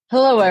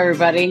Hello,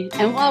 everybody,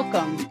 and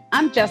welcome.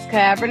 I'm Jessica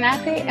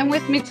Abernathy, and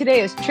with me today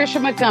is Tricia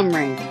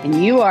Montgomery,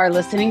 and you are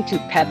listening to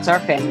Pets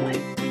Are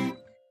Family.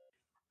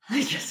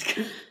 Hi,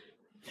 Jessica.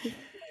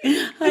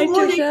 Hi,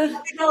 Tricia.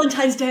 Happy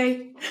Valentine's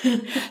Day.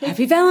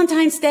 Happy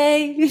Valentine's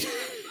Day.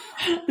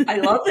 I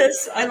love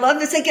this. I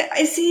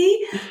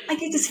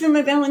get to spend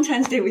my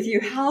Valentine's Day with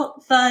you. How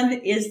fun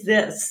is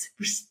this?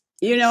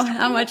 You know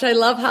how much I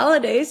love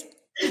holidays.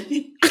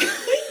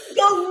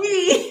 Go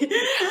me.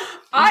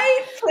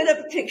 I put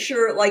up a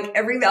picture like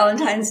every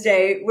Valentine's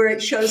Day where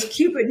it shows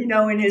Cupid,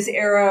 in his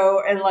arrow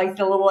and like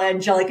the little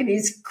angelic, and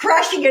he's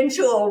crashing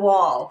into a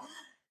wall.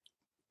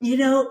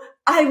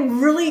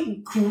 I'm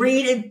really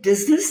great at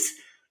business.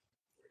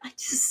 I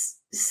just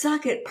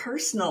suck at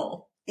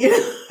personal.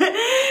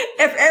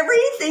 If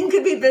everything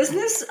could be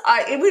business,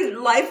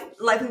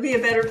 life would be a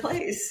better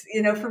place,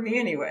 for me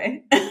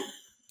anyway.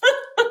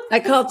 I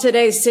call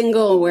today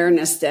Single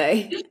Awareness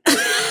Day.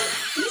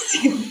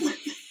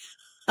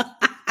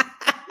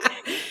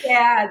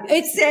 Sad.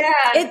 It's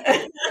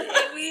sad.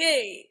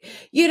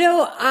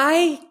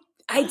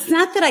 It's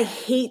not that I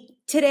hate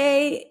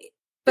today,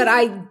 but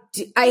I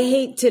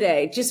hate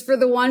today just for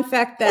the one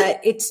fact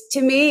that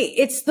to me,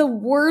 it's the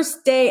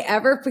worst day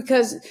ever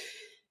because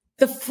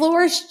the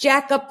florists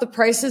jack up the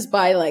prices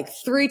by like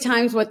 3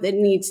 times what it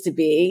needs to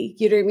be.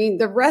 You know what I mean?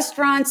 The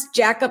restaurants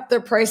jack up their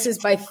prices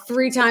by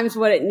 3 times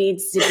what it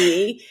needs to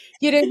be.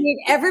 You know what I mean?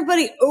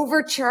 Everybody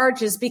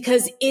overcharges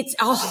because it's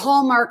a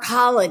Hallmark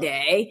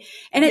holiday.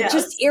 And it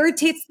just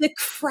irritates the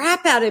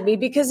crap out of me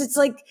because it's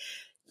like,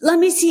 let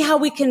me see how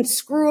we can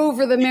screw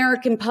over the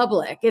American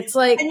public. It's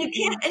like, and you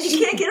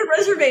can't get a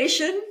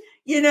reservation.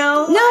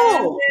 No.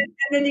 And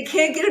then you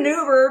can't get an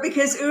Uber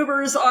because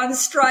Uber's on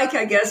strike,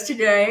 I guess,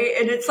 today.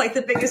 And it's like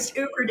the biggest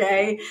Uber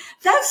day.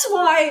 That's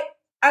why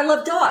I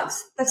love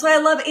dogs. That's why I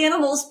love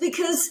animals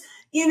because,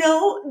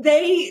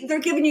 they're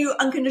giving you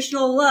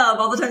unconditional love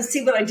all the time.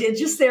 See what I did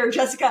just there,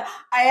 Jessica?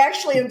 I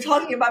actually am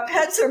talking about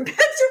Pets Are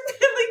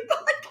Family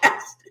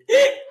podcast.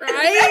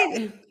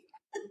 Right?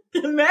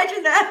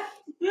 Imagine that.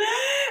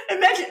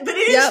 But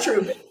it is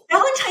true.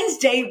 Valentine's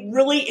Day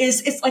really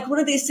is, it's like one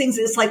of these things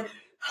that's like,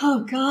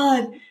 oh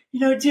God,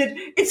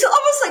 it's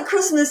almost like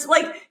Christmas.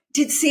 Like,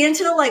 did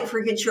Santa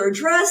forget your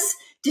address?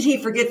 Did he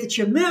forget that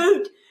you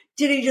moved?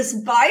 Did he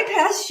just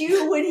bypass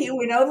you when he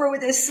went over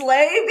with his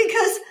sleigh?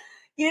 Because,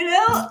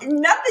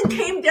 nothing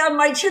came down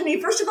my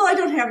chimney. First of all, I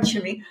don't have a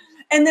chimney.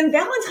 And then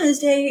Valentine's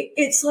Day,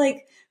 it's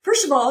like,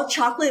 first of all,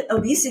 chocolate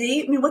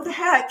obesity. I mean, what the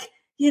heck?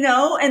 And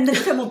then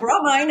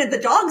phenylbromine and the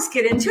dogs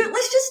get into it.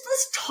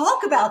 Let's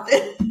talk about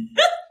this.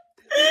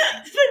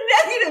 The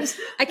negatives.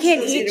 I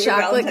can't eat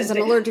chocolate because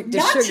I'm allergic to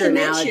sugar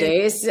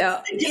nowadays.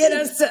 So,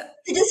 the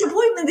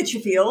disappointment that you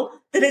feel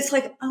that it's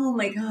like, oh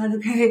my God,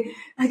 okay,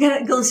 I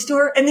gotta go to the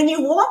store. And then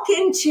you walk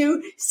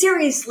into,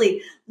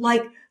 seriously,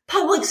 like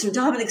Publix or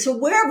Dominic's or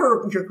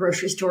wherever your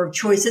grocery store of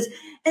choice is,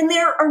 and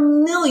there are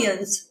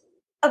millions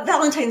of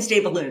Valentine's Day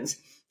balloons.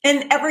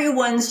 And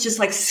everyone's just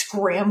like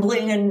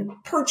scrambling and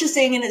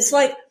purchasing. And it's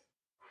like,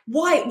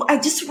 why? I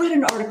just read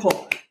an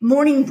article,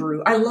 Morning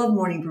Brew. I love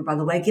Morning Brew, by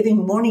the way, giving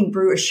Morning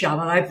Brew a shout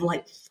out.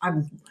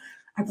 I've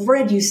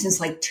read you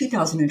since like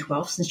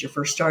 2012, since you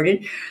first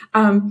started.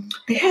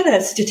 They had a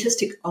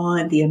statistic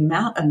on the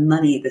amount of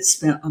money that's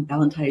spent on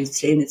Valentine's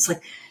Day. And it's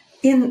like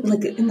in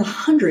the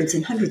hundreds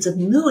and hundreds of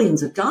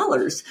millions of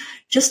dollars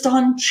just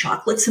on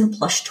chocolates and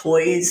plush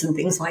toys and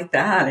things like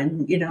that.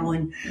 And,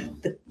 and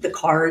the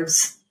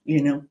cards,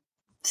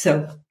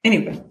 So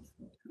anyway.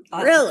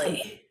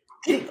 Really?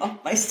 Getting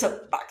off my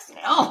soapbox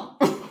now.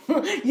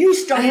 You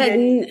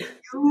started.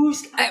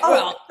 But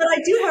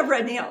I do have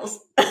red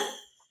nails.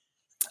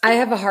 I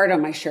have a heart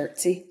on my shirt.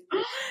 See,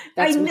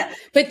 but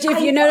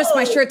if you notice,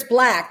 my shirt's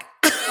black.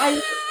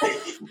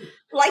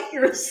 Like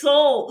your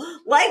soul.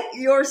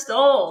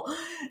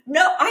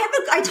 No,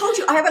 I told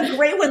you I have a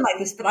gray one like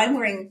this, but I'm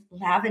wearing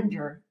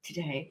lavender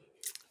today.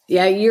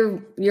 Yeah,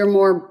 you're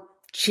more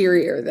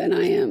cheerier than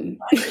I am.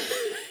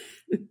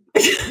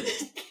 Imagine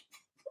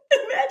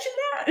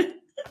that.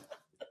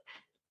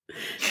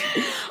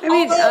 I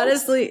mean,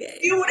 honestly,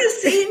 you would have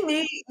seen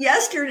me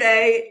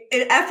yesterday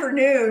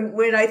afternoon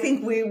when I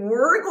think we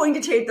were going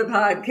to tape the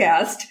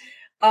podcast.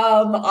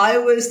 I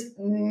was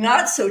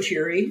not so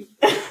cheery.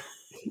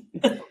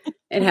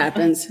 It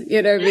happens.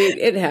 You know what I mean?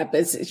 It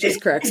happens. It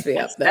just cracks me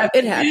up, though.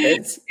 It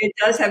happens. It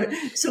does happen.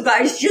 So,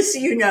 guys, just so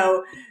you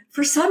know,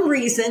 for some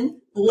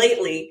reason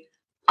lately,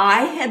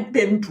 I have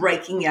been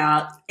breaking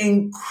out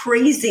in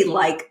crazy,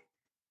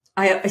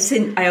 I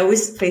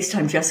always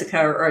FaceTime Jessica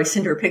or I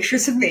send her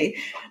pictures of me.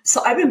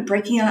 So I've been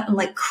breaking out in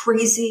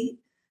crazy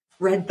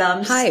red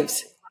bumps.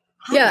 Hives.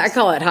 Yeah, I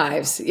call it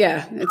hives.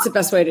 Yeah, it's the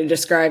best way to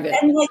describe it.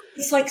 And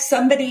it's like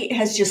somebody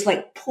has just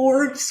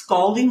poured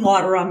scalding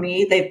water on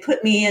me. They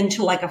put me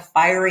into a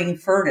fiery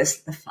furnace,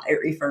 the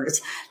fiery furnace.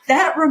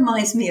 That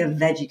reminds me of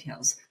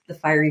VeggieTales, the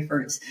fiery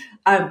furnace.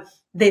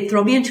 They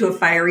throw me into a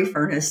fiery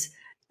furnace.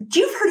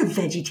 You've heard of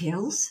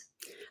VeggieTales?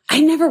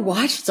 I never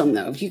watched them,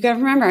 though. You got to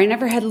remember, I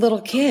never had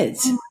little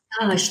kids. Oh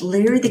my gosh,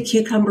 Larry the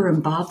Cucumber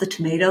and Bob the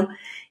Tomato.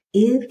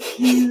 If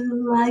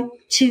you like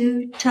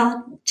to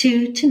talk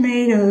to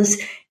tomatoes,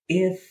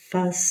 if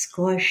a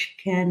squash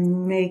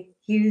can make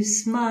you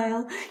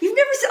smile. You've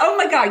never said, oh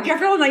my God,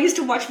 Gabrielle and I used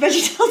to watch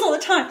VeggieTales all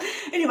the time.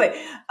 Anyway,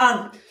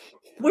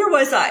 where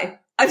was I?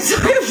 I'm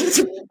sorry, I'm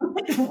just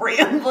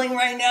rambling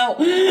right now.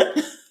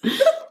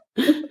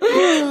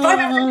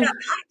 500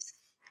 hops,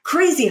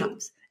 crazy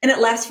hops. And it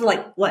lasts for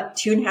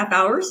 2.5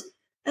 hours?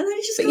 And then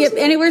it just goes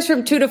anywhere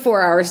from 2 to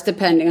 4 hours,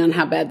 depending on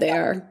how bad they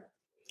are.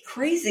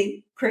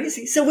 Crazy.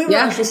 So we were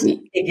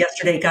actually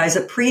yesterday, guys,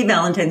 a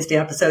pre-Valentine's Day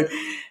episode.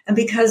 And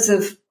because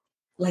of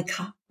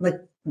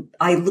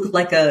I look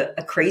like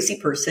a crazy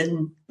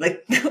person,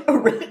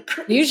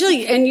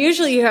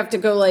 Usually you have to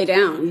go lay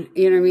down.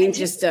 You know what I mean?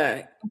 Just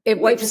it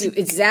wipes you,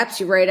 it zaps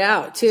you right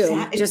out too.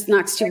 It just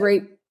knocks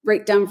you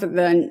right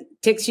down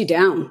takes you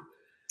down.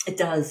 It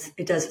does.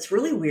 It's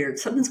really weird.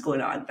 Something's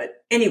going on.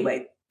 But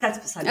anyway, that's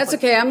beside the point.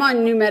 Okay. I'm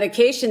on new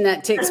medication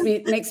that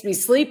makes me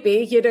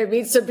sleepy. You know what I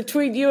mean? So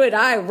between you and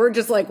I, we're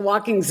just like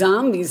walking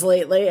zombies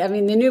lately. I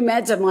mean, the new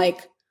meds, I'm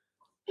like,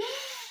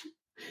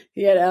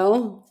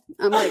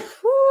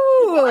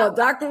 whoo,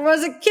 doctor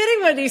wasn't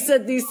kidding when he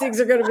said these things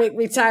are going to make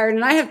me tired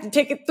and I have to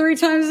take it 3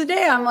 times a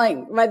day. I'm like,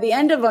 by the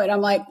end of it,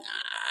 I'm like,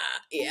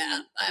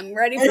 I'm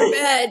ready for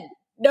bed.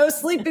 No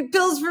sleeping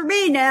pills for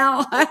me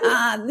now.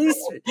 At least,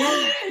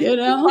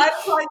 I'm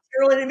quite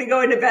early to be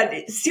going to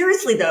bed.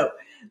 Seriously though,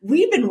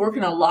 we've been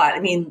working a lot.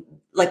 I mean,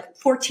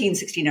 14,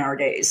 16-hour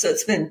days. So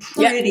it's been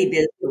pretty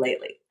busy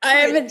lately. I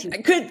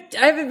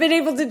haven't been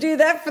able to do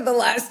that for the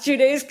last 2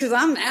 days because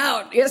I'm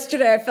out.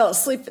 Yesterday I fell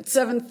asleep at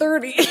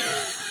 7:30.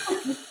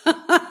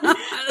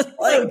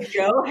 Hey,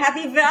 Joe,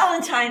 happy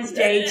Valentine's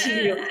Day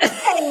to you.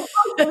 Hey,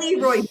 how's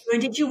Leroy doing?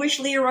 Did you wish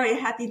Leroy a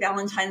happy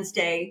Valentine's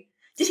Day?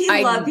 Did he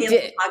love being on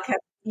the podcast?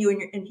 He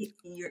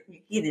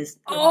is.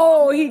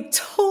 Oh, he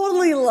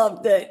totally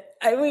loved it.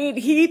 I mean,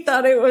 he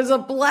thought it was a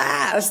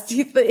blast.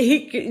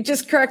 He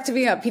just cracked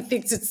me up.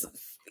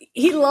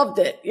 He loved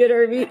it. You know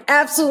what I mean?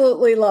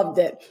 Absolutely loved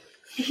it.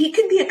 He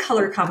could be a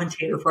color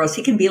commentator for us.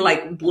 He can be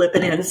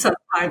blipping in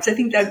sometimes. I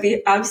think that'd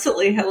be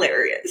absolutely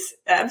hilarious.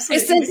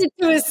 Absolutely. I sent it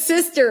to his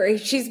sister.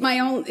 She's my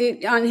own,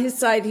 on his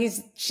side.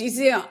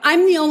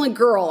 I'm the only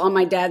girl on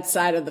my dad's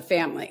side of the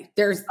family.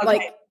 There's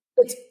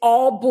it's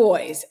all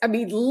boys. I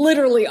mean,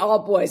 literally all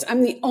boys.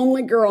 I'm the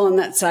only girl on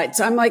that side.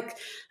 So I'm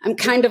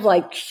kind of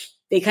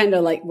they kind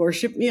of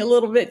worship me a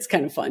little bit. It's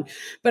kind of fun,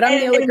 but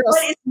I'm the only girl.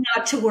 What is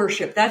not to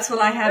worship? That's what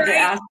I have to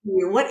ask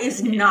you. What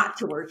is not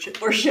to worship?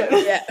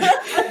 Yeah.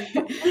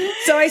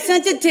 So I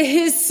sent it to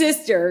his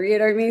sister, you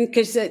know what I mean?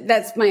 Cause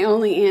that's my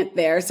only aunt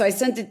there. So I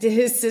sent it to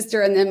his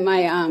sister and then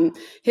I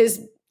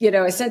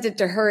sent it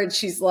to her and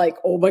she's like,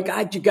 oh my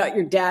God, you got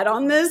your dad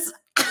on this?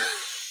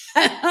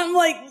 I'm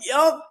like,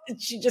 yup.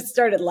 She just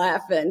started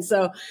laughing.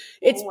 So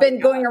it's been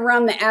going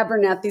around the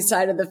Abernathy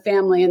side of the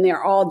family and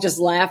they're all just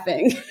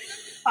laughing.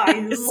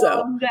 I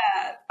love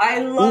that. I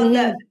love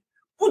that.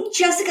 Well,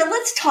 Jessica,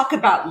 let's talk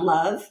about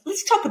love.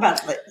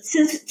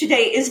 Since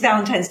today is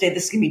Valentine's Day,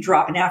 this is going to be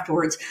dropping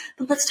afterwards,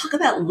 but let's talk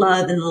about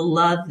love and the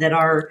love that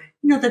our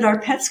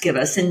pets give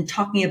us and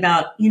talking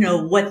about,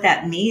 what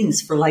that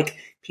means for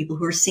people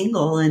who are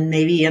single and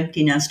maybe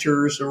empty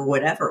nesters or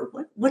whatever.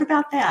 What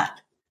about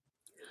that?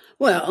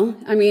 Well,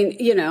 I mean,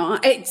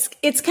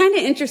 it's kind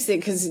of interesting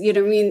because,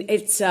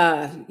 it's,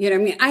 I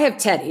have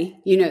Teddy,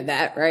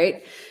 that,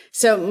 right?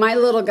 So my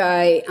little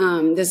guy,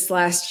 this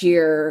last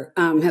year,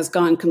 has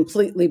gone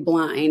completely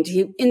blind.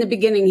 In the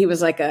beginning, he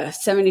was like a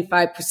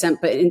 75%,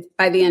 but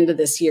by the end of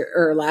this year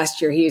or last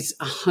year, he's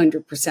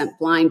 100%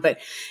 blind. But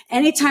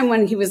anytime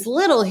when he was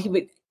little, he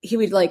would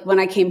when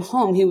I came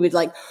home, he would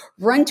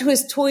run to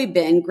his toy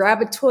bin,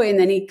 grab a toy, and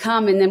then he'd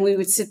come and then we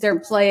would sit there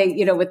and play,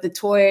 with the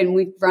toy and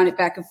we'd run it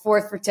back and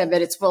forth for 10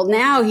 minutes. Well,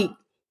 now he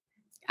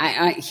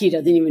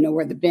doesn't even know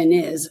where the bin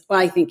is. Well,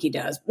 I think he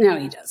does. No,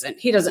 he doesn't.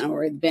 He doesn't know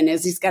where the bin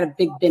is. He's got a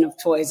big bin of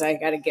toys I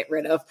got to get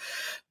rid of.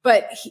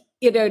 But,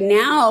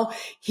 now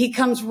he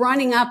comes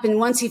running up and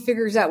once he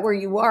figures out where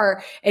you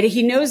are and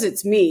he knows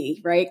it's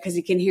me, right? Because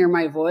he can hear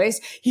my voice.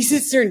 He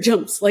sits there and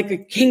jumps like a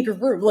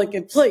kangaroo, like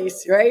in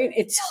place, right?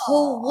 It's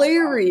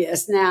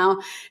hilarious now.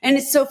 And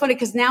it's so funny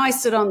because now I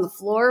sit on the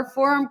floor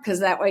for him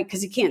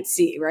because he can't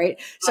see, right?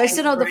 So I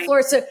sit on the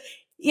floor.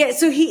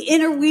 So he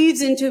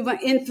interweaves in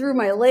through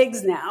my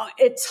legs now.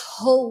 It's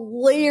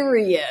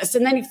hilarious.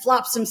 And then he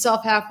flops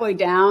himself halfway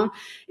down.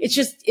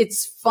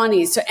 It's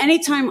funny. So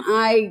anytime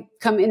I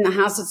come in the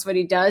house, that's what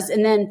he does.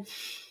 And then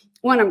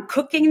when I'm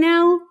cooking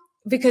now,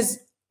 because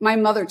my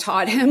mother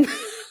taught him,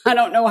 I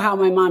don't know how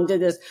my mom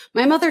did this.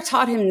 My mother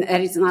taught him that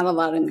he's not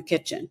allowed in the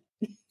kitchen.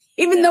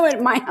 Even though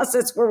at my house,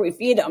 that's where we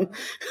feed him.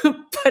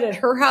 But at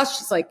her house,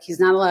 she's like, he's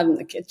not allowed in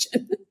the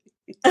kitchen.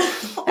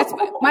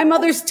 My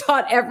mother's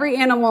taught every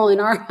animal in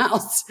our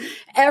house,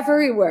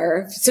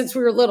 everywhere, since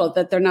we were little,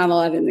 that they're not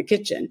allowed in the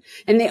kitchen.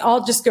 And they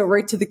all just go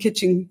right to the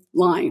kitchen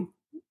line,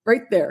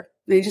 right there.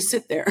 They just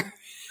sit there.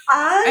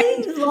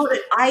 I love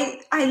it.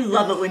 I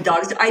love it when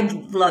dogs, I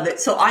love it.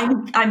 So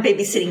I'm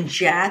babysitting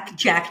Jack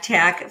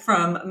Tack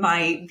from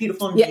my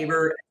beautiful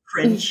neighbor,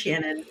 friend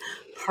Shannon.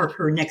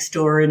 Parker next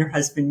door and her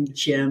husband,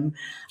 Jim.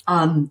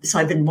 So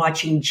I've been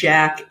watching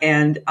Jack,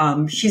 and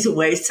she's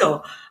away.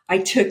 So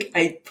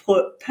I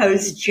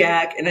posed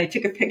Jack, and I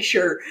took a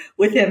picture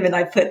with him, and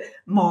I put,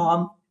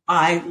 Mom,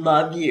 I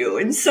love you.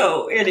 And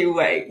so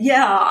anyway,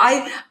 yeah,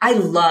 I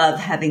love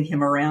having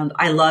him around.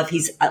 I love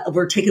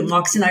we're taking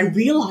walks, and I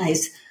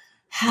realize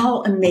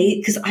how amazing,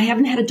 because I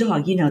haven't had a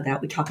dog. You know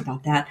that. We talk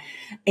about that.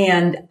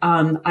 And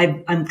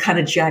I'm kind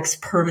of Jack's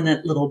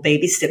permanent little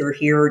babysitter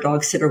here, or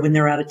dog sitter when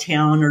they're out of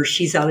town or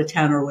she's out of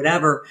town or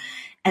whatever.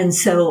 And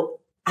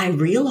so I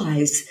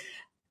realize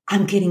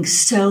I'm getting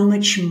so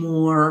much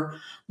more,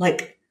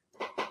 like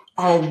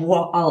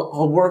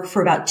I'll work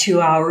for about 2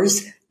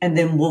 hours, and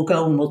then we'll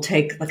go and we'll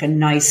take like a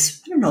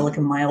nice, I don't know, like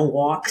a mile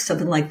walk,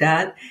 something like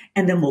that.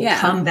 And then we'll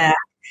come back.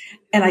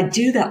 And I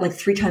do that like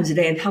 3 times a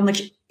day, and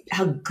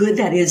how good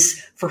that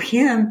is for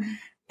him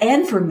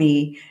and for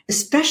me,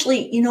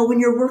 especially, when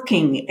you're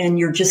working and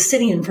you're just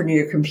sitting in front of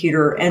your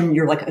computer and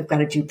you're like, I've got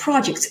to do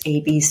projects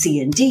A, B, C,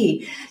 and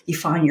D. You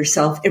find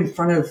yourself in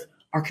front of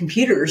our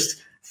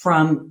computers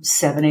from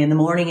 7 a.m. in the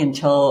morning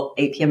until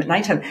 8 p.m. at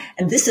nighttime.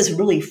 And this has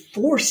really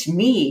forced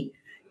me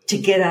to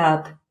get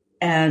up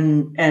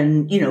and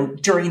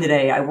during the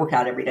day, I work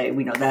out every day.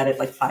 We know that at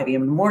like 5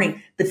 a.m. in the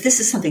morning, but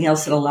this is something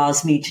else that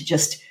allows me to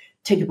just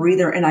take a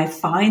breather. And I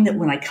find that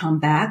when I come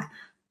back,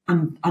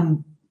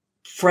 I'm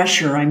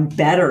fresher, I'm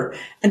better.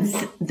 And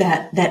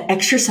that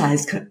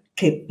exercise,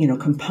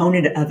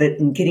 component of it,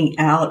 and getting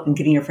out and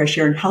getting your fresh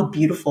air, and how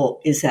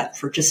beautiful is that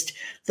for just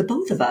the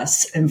both of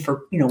us, and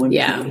for, when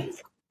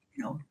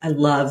people, I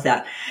love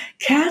that.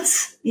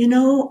 Cats,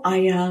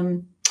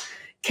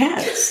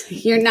 cats.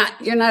 You're not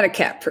a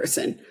cat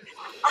person.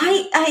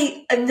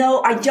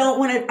 No, I don't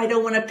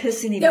want to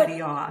piss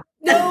anybody off.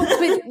 No,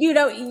 but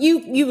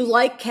you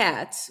like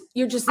cats.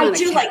 You're just not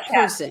a cat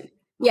person.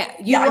 Yeah,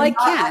 you like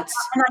cats.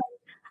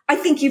 I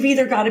think you've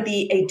either got to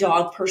be a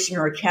dog person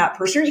or a cat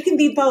person, or you can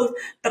be both.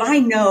 But I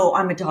know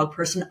I'm a dog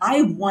person.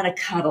 I want to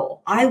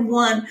cuddle. I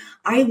want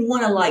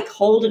to like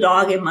hold a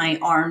dog in my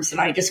arms,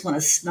 and I just want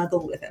to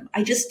snuggle with him.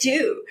 I just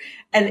do.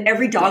 And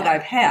every dog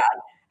I've had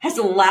has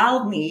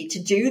allowed me to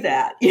do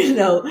that,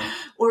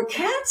 or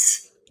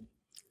cats.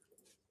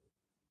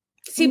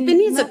 See,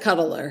 Benny's a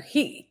cuddler.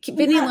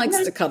 Benny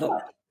likes to cuddle.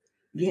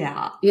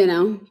 Yeah.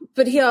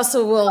 But he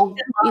also will,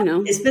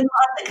 Is Bin Laden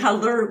the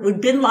cuddler?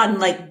 Would Bin Laden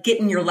like get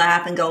in your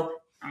lap and go,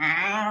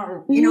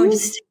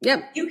 just,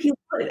 yep. You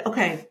would.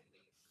 Okay.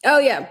 Oh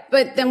yeah.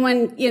 But then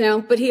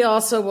but he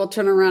also will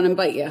turn around and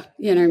bite you,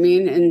 you know what I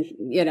mean?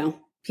 And,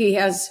 he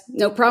has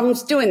no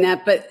problems doing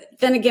that. But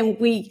then again,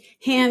 we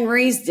hand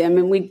raised him,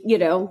 and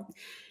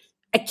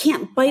I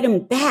can't bite him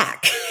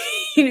back.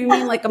 You know what I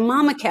mean? Like a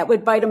mama cat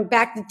would bite him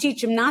back to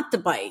teach him not to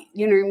bite.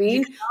 You know what I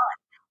mean?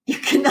 You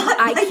cannot.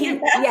 I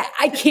can't. Yeah,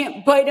 I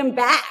can't bite him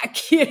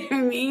back. You know what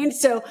I mean?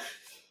 So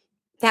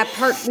that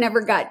part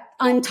never got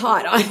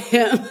untaught on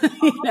him.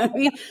 You know what I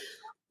mean?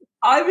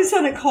 I was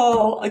on a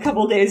call a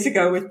couple of days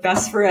ago with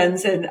best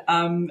friends, and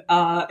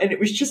it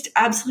was just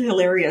absolutely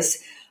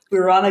hilarious. We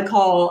were on a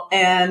call,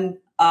 and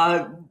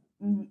the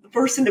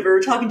person that we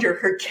were talking to,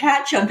 her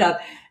cat jumped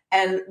up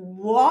and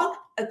walked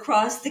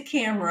across the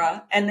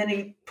camera, and then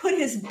he put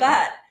his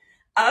butt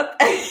up.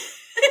 And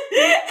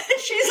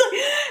she's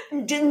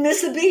like, didn't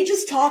miss a beat,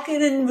 just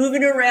talking and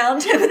moving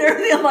around him and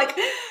everything. I'm like,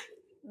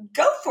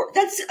 go for it.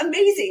 That's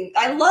amazing.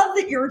 I love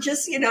that you're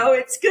just,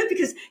 it's good,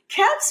 because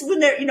cats, when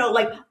they're,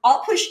 like,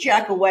 I'll push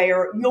Jack away,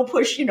 or you'll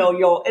push, and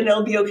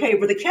it'll be okay.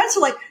 But the cats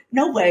are like,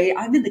 no way,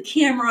 I'm in the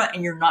camera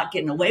and you're not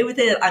getting away with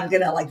it. I'm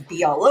going to like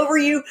be all over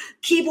you.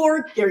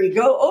 Keyboard, there you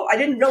go. Oh, I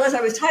didn't realize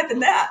I was typing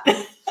that.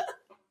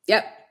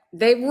 Yep.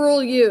 They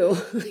rule you.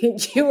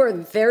 You are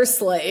their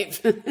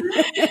slave.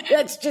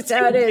 That's just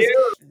how it is.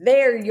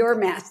 They're your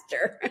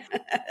master.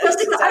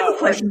 I have a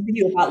question for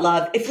you about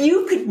love. If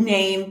you could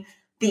name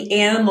the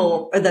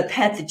animal or the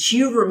pet that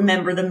you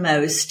remember the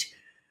most,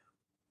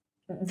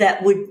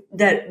 that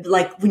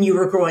like when you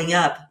were growing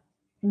up,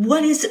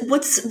 what's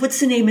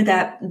the name of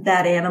that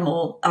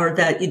animal, or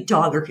that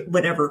dog or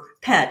whatever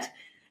pet,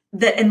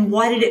 and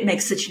why did it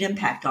make such an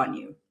impact on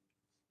you?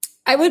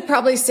 I would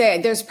probably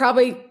say there's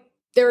probably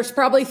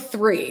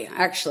 3,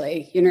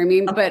 actually, you know what I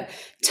mean? Okay. But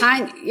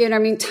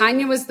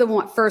Tanya was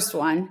the first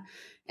one.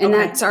 And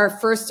that's our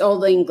first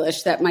Old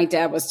English that my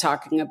dad was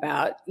talking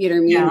about, you know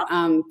what I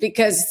mean? Yeah.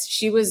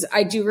 Because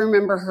I do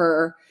remember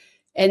her.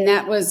 And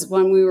that was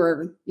when we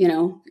were,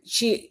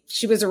 she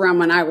was around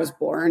when I was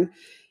born.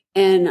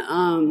 And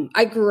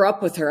I grew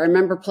up with her. I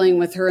remember playing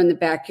with her in the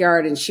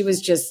backyard, and she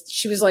was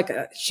like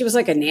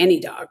a nanny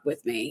dog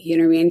with me, you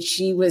know what I mean?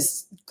 She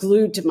was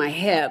glued to my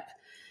hip.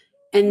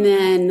 And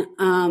then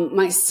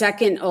my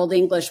second Old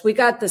English, we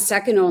got the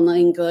second Old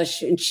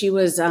English, and she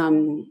was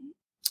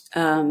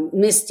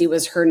Misty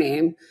was her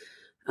name.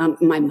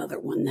 My mother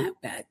won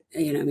that bet.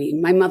 You know what I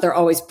mean? My mother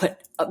always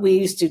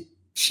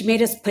she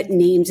made us put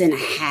names in a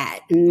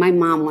hat, and my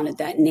mom wanted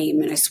that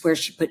name, and I swear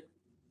she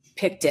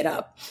picked it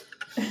up.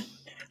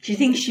 Do you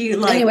think she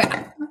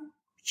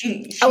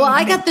Well,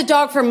 I got the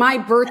dog for my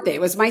birthday.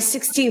 It was my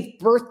 16th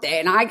birthday,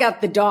 and I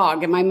got the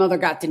dog, and my mother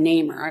got to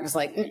name her. I was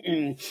like,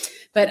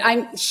 But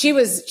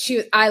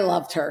I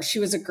loved her. She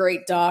was a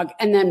great dog.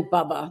 And then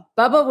Bubba.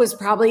 Bubba was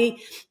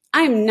probably,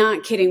 I'm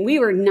not kidding. We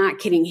were not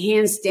kidding.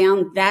 Hands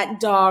down,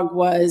 that dog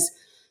was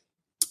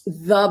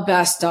the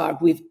best dog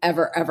we've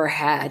ever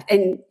had.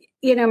 And,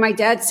 my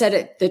dad said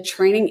at the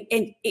training,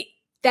 and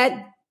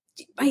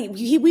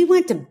we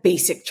went to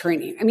basic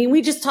training. I mean,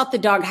 we just taught the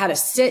dog how to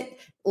sit,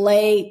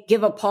 lay,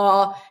 give a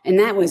paw, and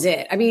that was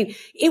it.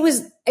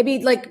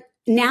 Like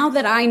now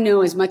that I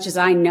know as much as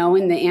I know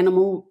in the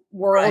animal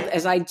world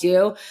as I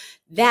do,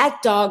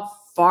 that dog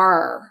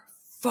far,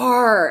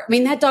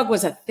 that dog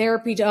was a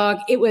therapy dog.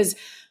 It was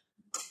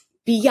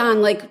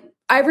beyond, like,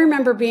 I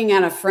remember being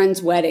at a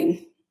friend's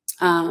wedding,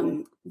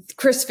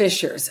 Chris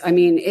Fisher's. I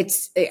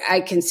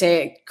can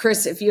say it.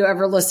 Chris, if you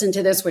ever listen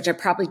to this, which I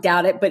probably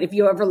doubt it, but if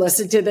you ever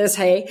listen to this,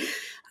 hey,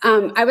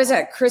 I was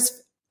at Chris.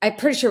 I'm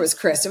pretty sure it was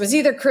Chris. It was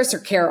either Chris or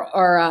Carol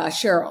or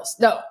Cheryl's.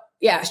 No,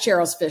 yeah,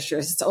 Cheryl's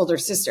Fisher's, its older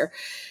sister.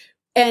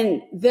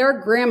 And their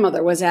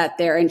grandmother was at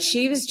there, and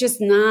she was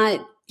just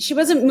she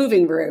wasn't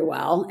moving very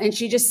well. And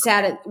she just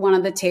sat at one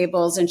of the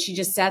tables, and she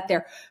just sat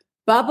there.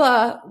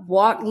 Bubba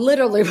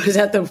literally was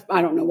I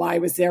don't know why he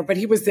was there, but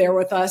he was there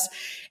with us.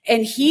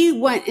 And he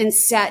went and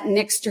sat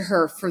next to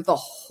her for the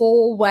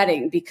whole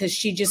wedding because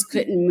she just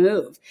couldn't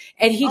move.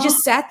 And he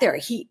just sat there.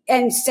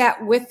 And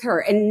sat with her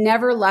and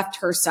never left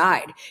her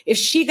side. If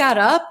she got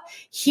up,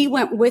 he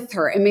went with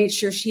her and made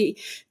sure she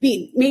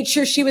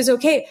was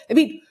okay.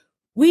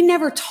 We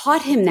never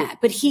taught him that,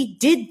 but he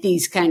did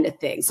these kind of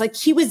things. Like,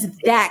 he was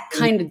that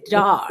kind of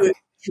dog.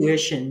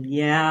 Tuition.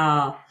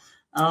 Yeah.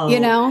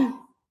 Oh.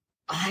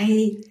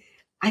 I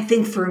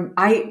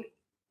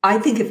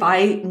think if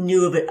I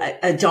knew of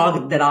a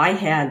dog that I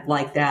had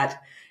like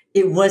that,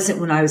 it wasn't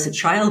when I was a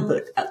child,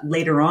 but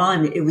later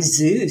on it was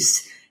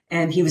Zeus,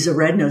 and he was a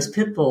red-nosed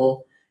pit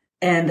bull.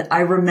 And I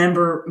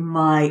remember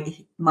my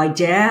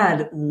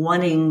dad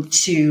wanting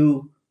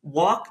to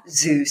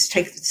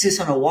take Zeus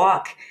on a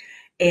walk.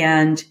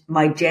 And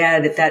my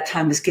dad at that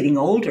time was getting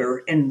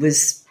older and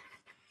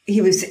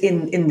he was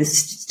in the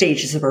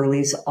stages of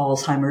early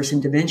Alzheimer's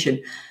and dementia.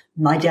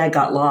 My dad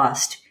got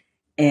lost.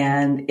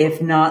 And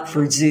if not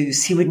for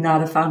Zeus, he would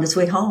not have found his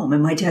way home.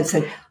 And my dad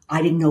said,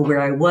 I didn't know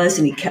where I was.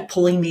 And he kept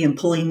pulling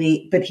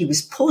me, but he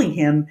was pulling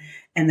him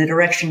in the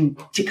direction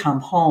to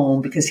come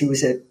home because he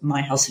was at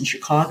my house in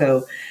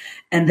Chicago.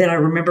 And then I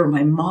remember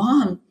my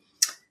mom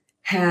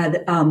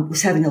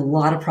was having a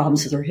lot of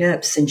problems with her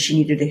hips, and she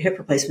needed a hip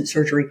replacement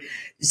surgery.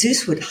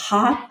 Zeus would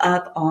hop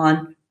up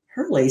on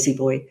her lazy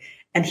boy,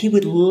 and he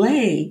would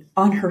lay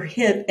on her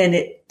hip, and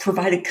it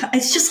provided,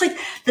 it's just like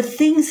the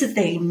things that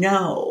they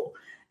know,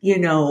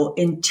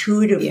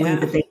 intuitively,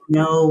 that they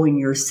know when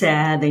you're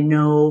sad, they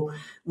know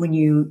when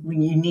you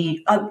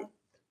need,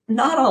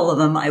 not all of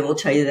them, I will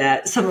tell you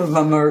that. Some of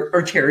them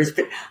are terrors,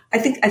 but I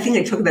think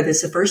I talked about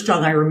this. The first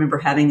dog I remember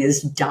having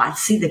is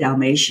Dotsie the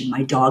Dalmatian.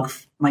 My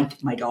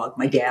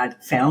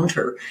dad found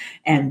her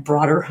and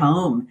brought her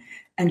home.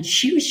 And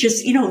she was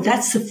just,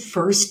 that's the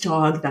first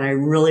dog that I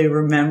really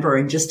remember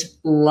and just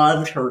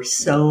loved her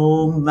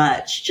so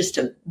much. Just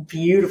a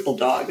beautiful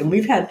dog. And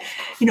we've had,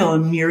 a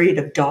myriad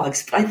of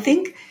dogs, but I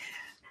think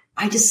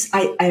I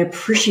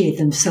appreciate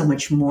them so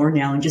much more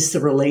now, and just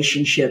the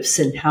relationships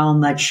and how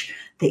much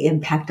they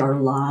impact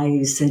our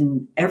lives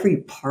and every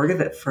part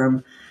of it,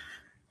 from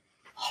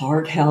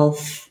heart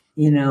health,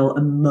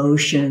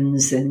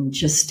 emotions, and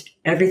just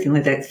everything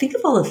like that. Think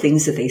of all the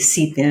things that they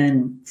seep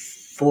in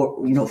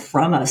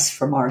from us,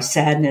 from our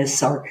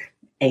sadness, our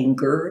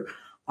anger,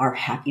 our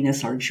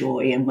happiness, our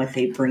joy, and what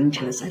they bring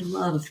to us. I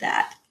love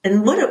that.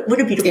 And what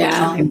a beautiful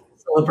time to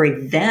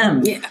celebrate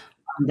them on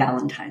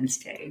Valentine's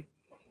Day.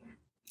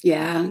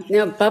 Yeah.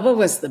 No, Bubba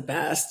was the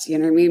best. You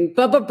know what I mean?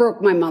 Bubba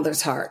broke my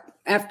mother's heart.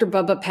 After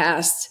Bubba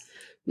passed,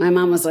 my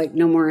mom was like,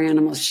 no more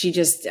animals.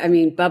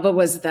 Bubba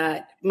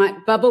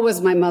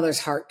was my mother's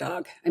heart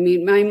dog.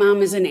 My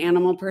mom is an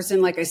animal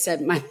person. Like I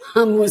said, my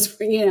mom was,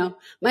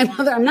 my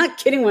mother, I'm not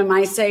kidding when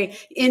I say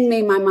in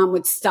May, my mom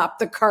would stop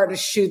the car to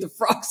shoo the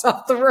frogs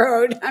off the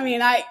road.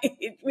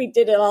 We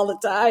did it all the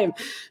time,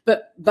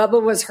 but Bubba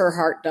was her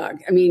heart dog.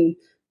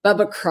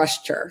 Bubba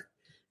crushed her,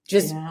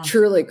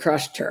 truly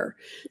crushed her.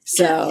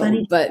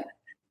 So, but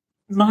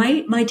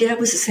my dad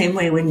was the same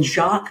way. When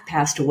Jacques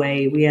passed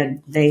away,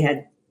 they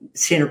had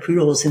standard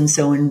poodles. And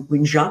so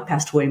when Jacques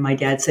passed away, my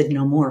dad said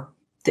no more.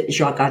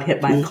 Jacques got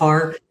hit by a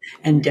car,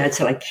 and Dad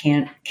said, I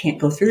can't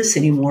go through this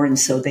anymore. And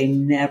so they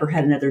never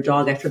had another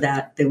dog after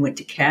that. They went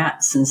to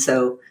cats. And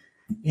so,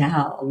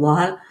 a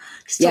lot.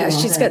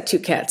 She's got 2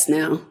 cats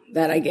now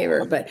that I gave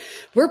her, but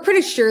we're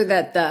pretty sure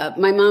that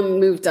my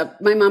mom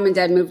and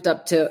dad moved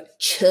up to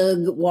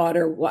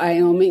Chugwater,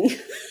 Wyoming.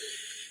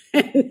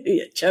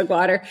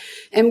 Chugwater.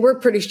 And we're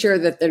pretty sure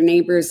that their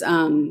neighbors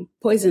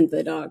poisoned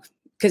the dog,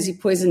 because he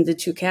poisoned the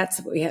 2 cats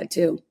that we had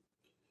too.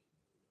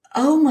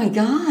 Oh my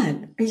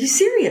God. Are you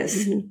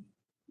serious? Mm-hmm.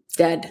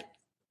 Dead.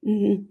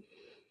 Mm-hmm.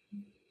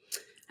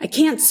 I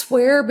can't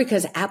swear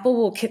because Apple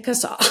will kick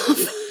us off.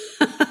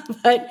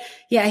 But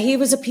yeah, he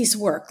was a piece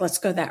of work. Let's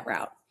go that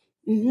route.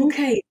 Mm-hmm.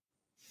 Okay.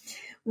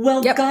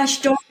 Well,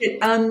 gosh darn it.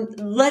 I'm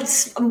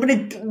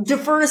going to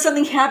defer to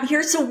something happy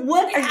here. So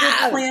what are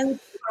your plans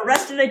for the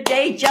rest of the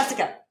day,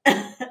 Jessica?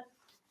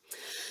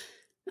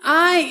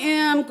 I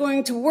am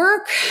going to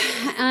work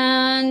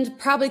and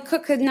probably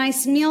cook a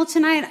nice meal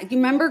tonight.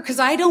 Remember, because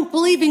I don't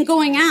believe in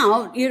going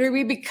out, you know what I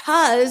mean?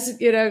 Because,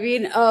 you know what I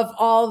mean, of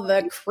all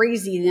the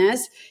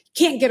craziness. You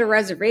can't get a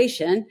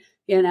reservation,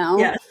 you know?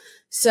 Yes.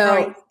 So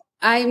right.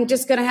 I'm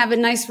just going to have a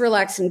nice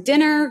relaxing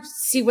dinner,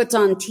 see what's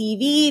on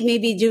TV,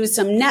 maybe do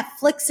some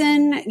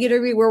Netflixing. You know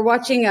what I mean? We're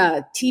watching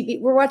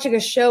a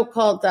show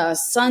called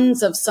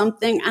Sons of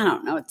Something. I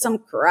don't know. It's some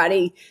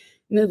karate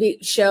movie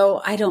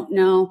show. I don't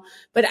know,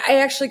 but I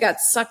actually got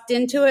sucked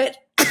into it.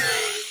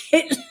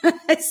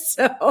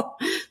 So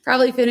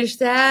probably finish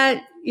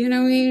that, you know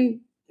what I mean?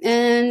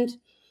 And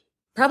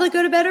probably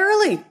go to bed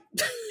early.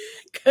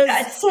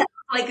 That sounds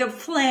like a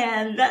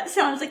plan. That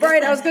sounds like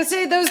right. I was going to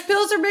say those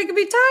pills are making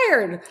me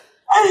tired.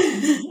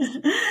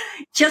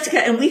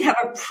 Jessica, and we have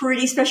a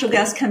pretty special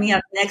guest coming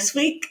up next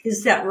week.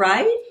 Is that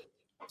right?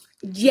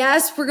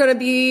 Yes, we're going to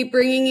be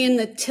bringing in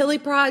the Tilly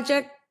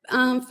Project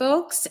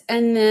folks.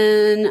 And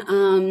then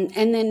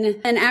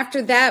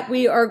after that,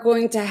 we are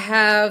going to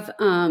have,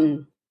 I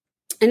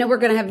know we're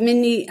going to have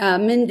Mindy,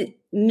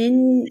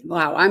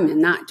 wow, I'm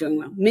not doing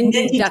well.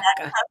 Mindy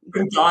Dutka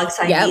from Dogs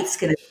I Meet's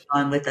going to be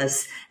on with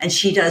us. And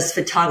she does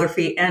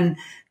photography. And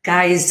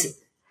guys,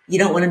 you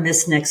don't want to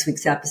miss next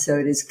week's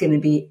episode. It's going to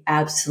be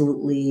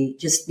absolutely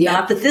just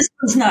not that this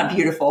one's not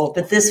beautiful,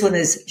 but this one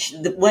is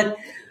what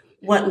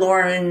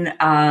Lauren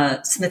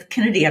Smith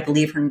Kennedy, I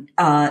believe,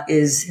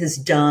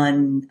 has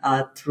done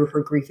through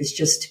her grief is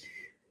just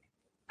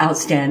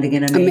outstanding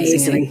and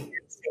amazing. And I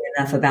can't say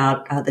enough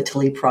about the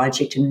Tully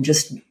Project, and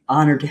just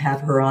honored to have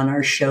her on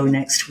our show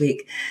next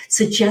week.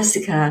 So,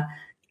 Jessica,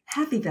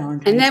 happy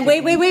Valentine's Day. And then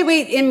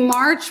wait. In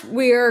March,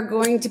 we are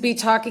going to be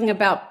talking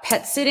about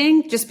pet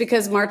sitting, just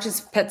because March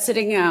is pet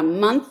sitting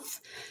month.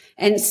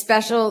 And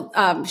special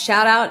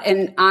shout out.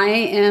 And I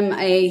am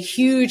a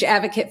huge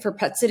advocate for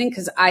pet sitting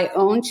because I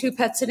own 2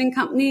 pet sitting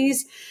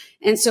companies.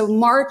 And so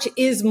March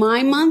is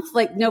my month,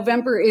 like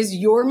November is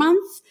your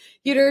month.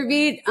 You know what I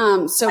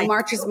mean? So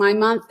March is my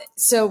month.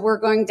 So we're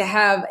going to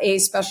have a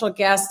special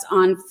guest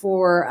on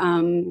for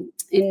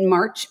in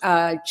March.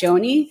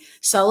 Joni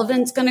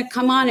Sullivan's going to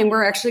come on, and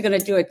we're actually going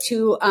to do a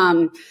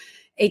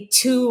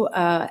 2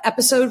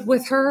 episodes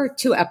with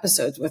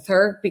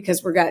her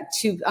because we got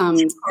 2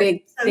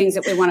 big things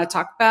that we want to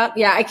talk about.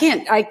 Yeah, I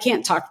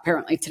can't talk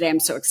apparently today. I'm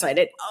so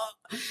excited.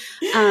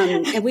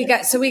 And we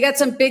got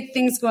some big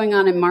things going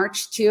on in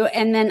March too.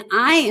 And then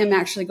I am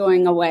actually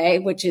going away,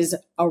 which is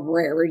a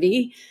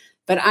rarity,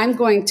 but I'm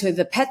going to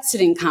the pet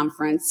sitting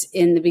conference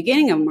in the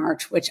beginning of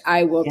March, which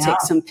I will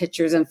take some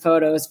pictures and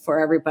photos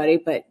for everybody.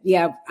 But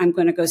yeah, I'm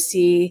going to go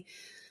see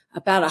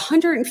about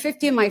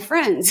 150 of my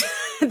friends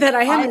that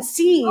I haven't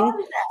seen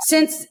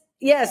since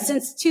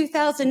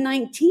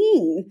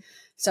 2019.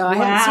 So I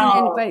haven't seen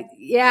anybody.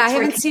 Yeah, I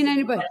haven't seen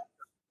anybody.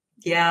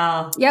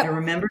 Yeah. Yep. I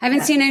remember. I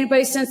haven't seen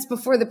anybody since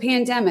before the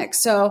pandemic.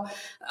 So,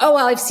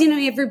 I've seen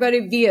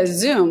everybody via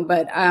Zoom,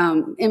 but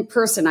in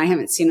person, I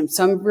haven't seen them.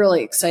 So I'm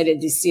really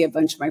excited to see a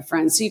bunch of my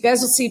friends. So you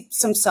guys will see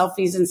some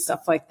selfies and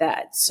stuff like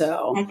that.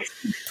 So,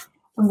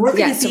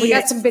 so we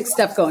got some big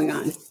stuff going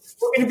on.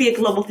 We're going to be at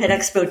Global Pet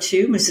Expo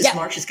too. Mrs.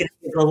 March is going to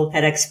be at Global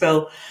Pet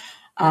Expo.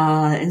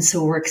 And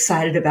so we're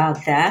excited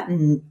about that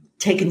and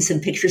taking some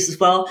pictures as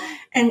well.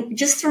 And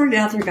just throwing it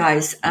out there,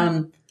 guys.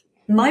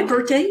 My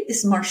birthday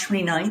is March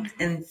 29th,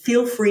 and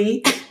feel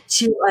free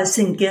to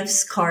send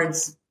gifts,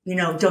 cards,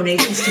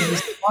 donations to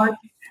Mrs. March.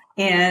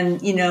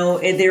 And,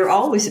 they're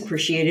always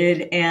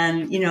appreciated.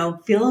 And,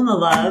 feeling the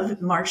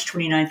love, March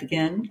 29th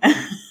again.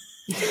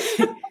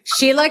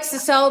 She likes to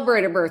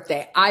celebrate her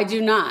birthday. I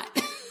do not.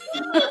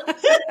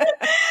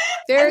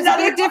 There's a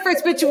big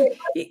difference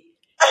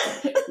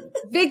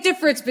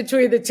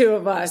between the two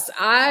of us.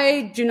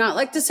 I do not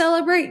like to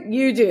celebrate.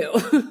 You do.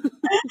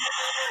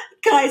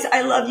 Guys,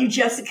 I love you,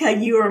 Jessica.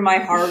 You are my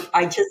heart.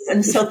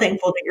 I'm so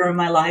thankful that you're in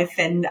my life.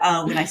 And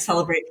when I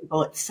celebrate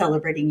people, it's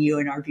celebrating you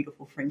and our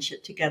beautiful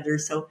friendship together.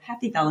 So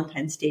happy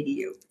Valentine's Day to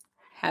you.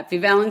 Happy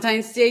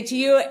Valentine's Day to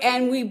you.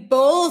 And we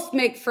both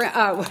make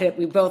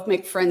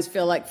friends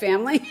feel like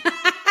family.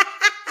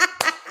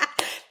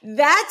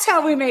 That's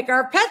how we make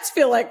our pets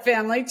feel like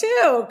family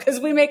too, because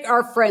we make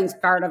our friends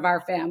part of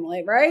our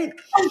family, right?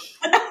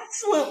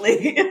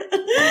 Absolutely.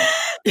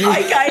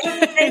 Bye, guys.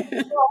 Thank you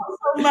all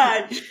so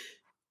much.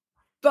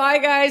 Bye,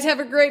 guys. Have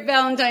a great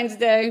Valentine's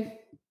Day.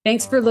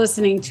 Thanks for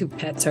listening to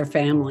Pets Are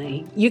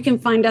Family. You can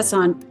find us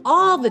on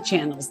all the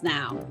channels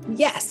now.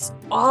 Yes,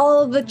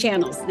 all of the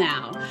channels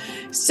now.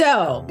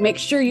 So make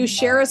sure you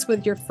share us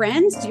with your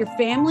friends, your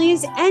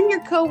families, and your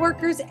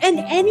coworkers, and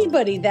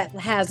anybody that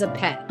has a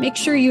pet. Make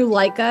sure you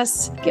like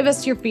us, give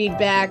us your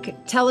feedback,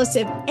 tell us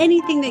if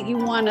anything that you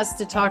want us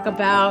to talk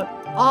about.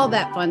 all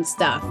that fun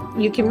stuff.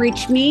 You can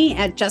reach me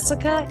at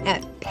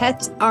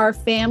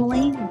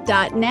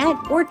jessica@petsourfamily.net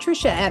or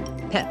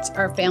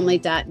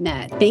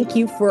Tricia@petsourfamily.net. Thank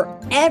you for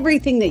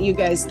everything that you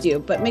guys do,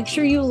 but make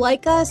sure you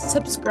like us,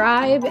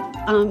 subscribe,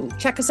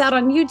 check us out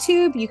on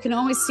YouTube. You can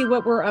always see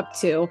what we're up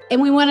to.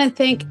 And we want to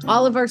thank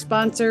all of our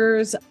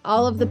sponsors,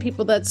 all of the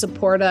people that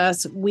support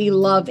us. We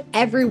love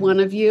every one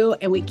of you,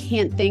 and we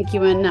can't thank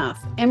you enough.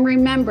 And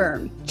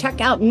remember,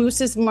 check out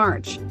Moose's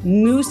March,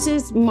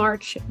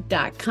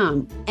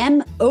 moosesmarch.com,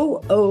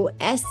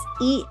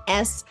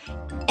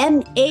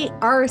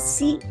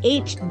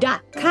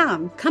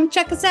 moosesmarch.com. Come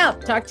check us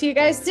out. Talk to you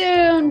guys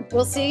soon.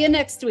 We'll see you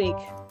next week.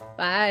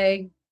 Bye.